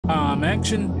I'm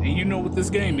Action, and you know what this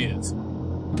game is.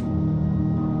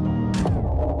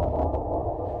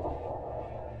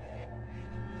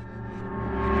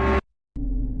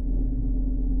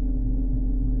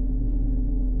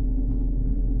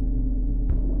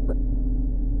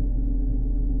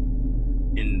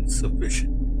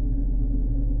 Insufficient.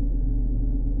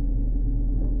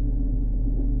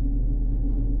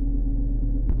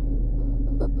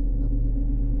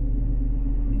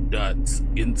 Dots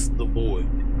against the void.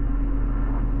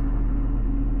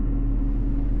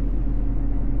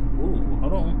 Ooh,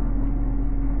 hold on.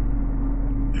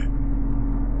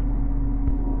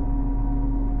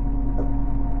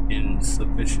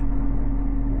 Insufficient.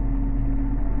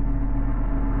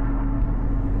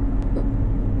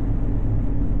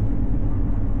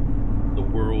 The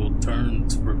world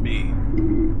turns for me.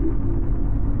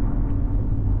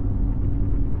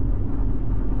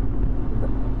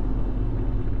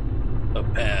 A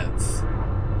path,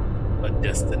 a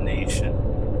destination.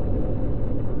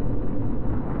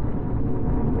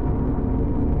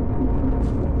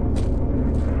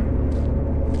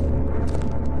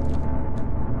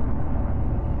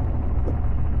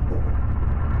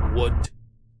 What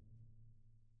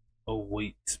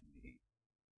awaits me?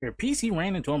 Your PC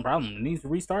ran into a problem and needs to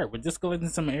restart. We're just collecting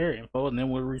some error info and then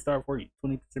we'll restart for you.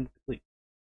 20% complete.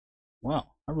 Wow,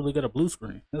 I really got a blue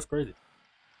screen. That's crazy.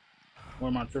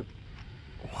 Where am I tripping?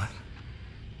 What?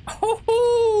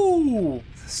 Oh!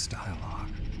 This dialogue.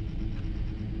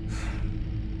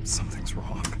 Something's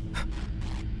wrong.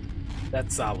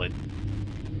 That's solid.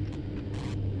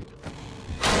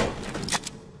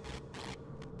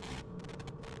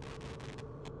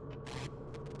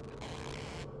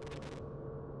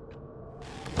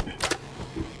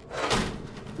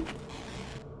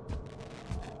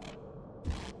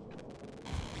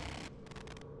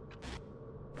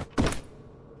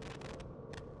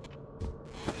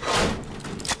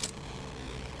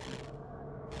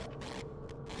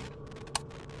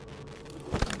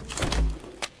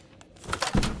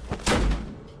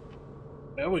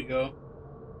 There we go.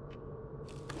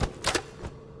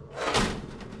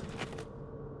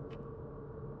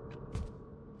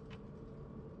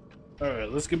 All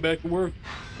right, let's get back to work.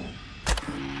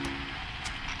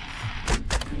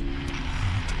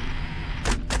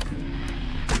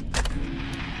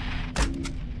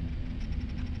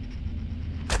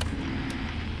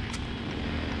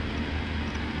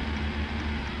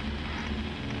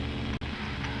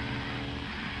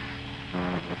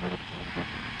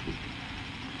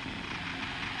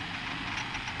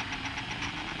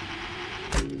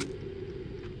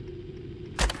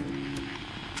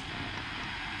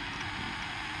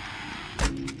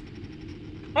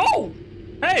 Oh!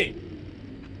 Hey!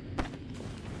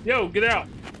 Yo, get out.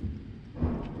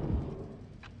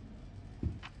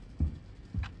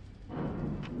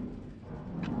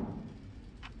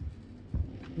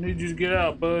 I need you to get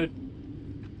out, bud.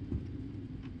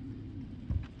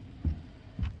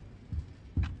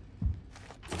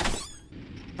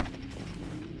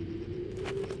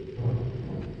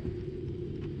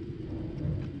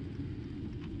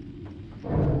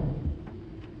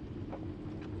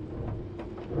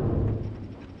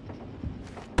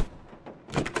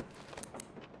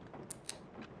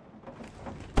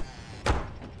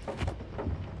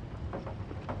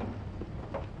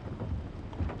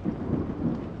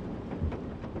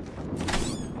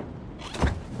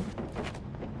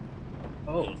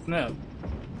 Oh, snap.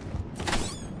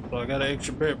 So I got an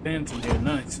extra pair of pants in here.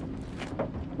 Nice.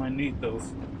 Might need those.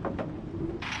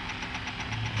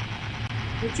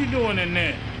 What you doing in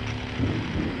there?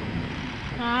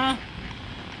 Huh?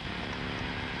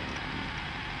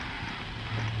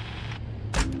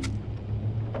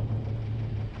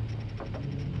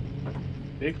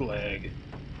 Big leg.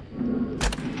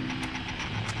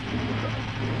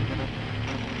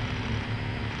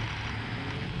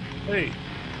 Hey.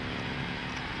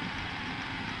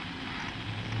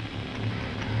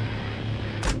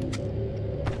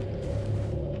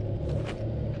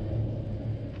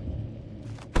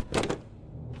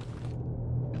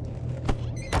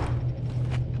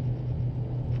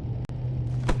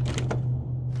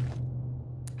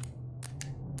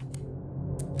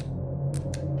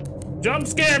 Jump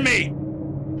scare me!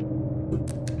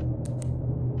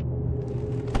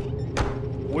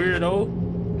 Weirdo.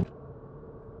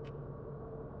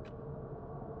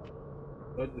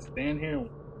 Do I just stand here and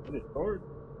put it forward?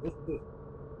 What's this?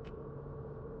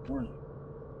 Warning.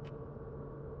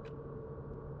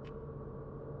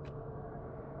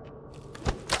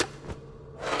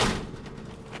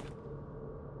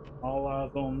 All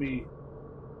eyes on me.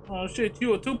 Oh shit,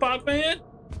 you a Tupac fan?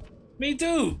 Me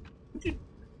too.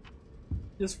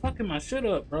 just fucking my shit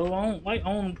up, bro. I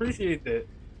don't appreciate that.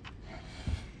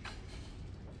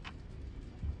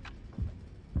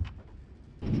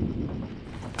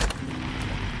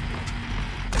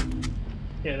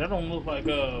 Yeah, that don't look like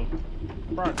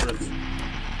progress.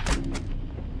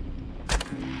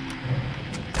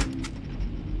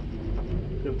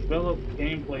 Develop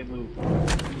gameplay loop.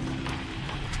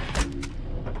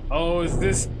 Oh, is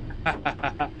this?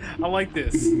 I like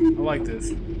this. I like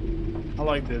this. I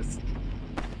like this.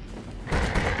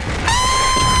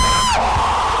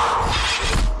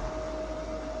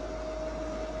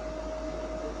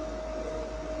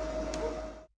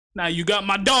 Now you got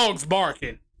my dogs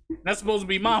barking. That's supposed to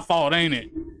be my fault, ain't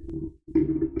it?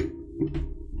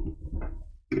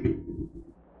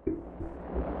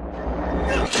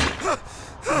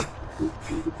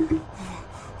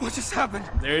 What just happened?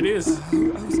 There it is. I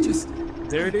was just...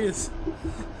 There it is.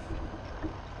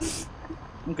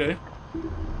 Okay.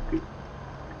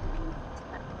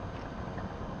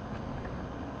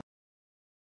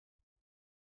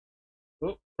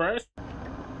 Oh, crash.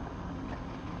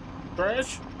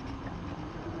 Crash.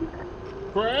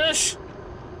 Crash.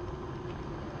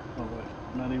 Oh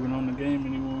wait, not even on the game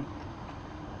anymore.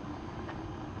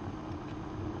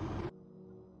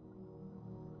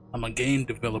 I'm a game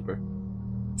developer,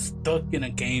 stuck in a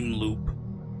game loop,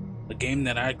 a game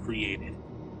that I created.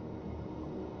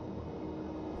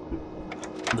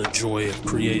 The joy of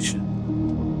creation.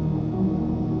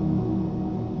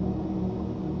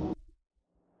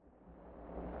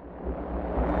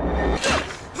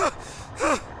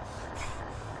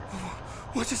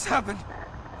 What just happened?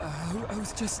 I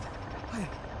was just...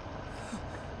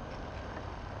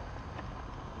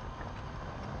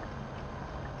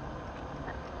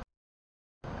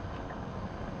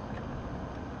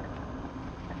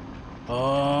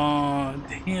 Oh,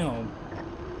 damn.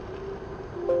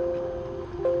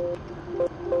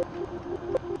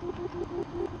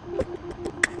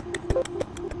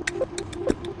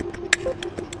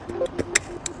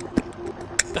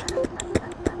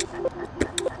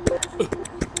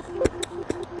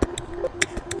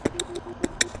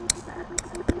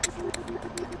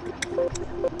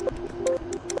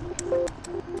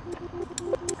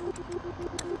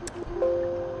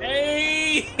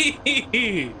 Hey!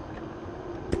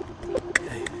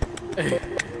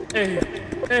 Hey,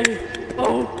 hey,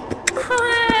 oh,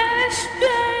 Crash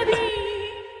Daddy!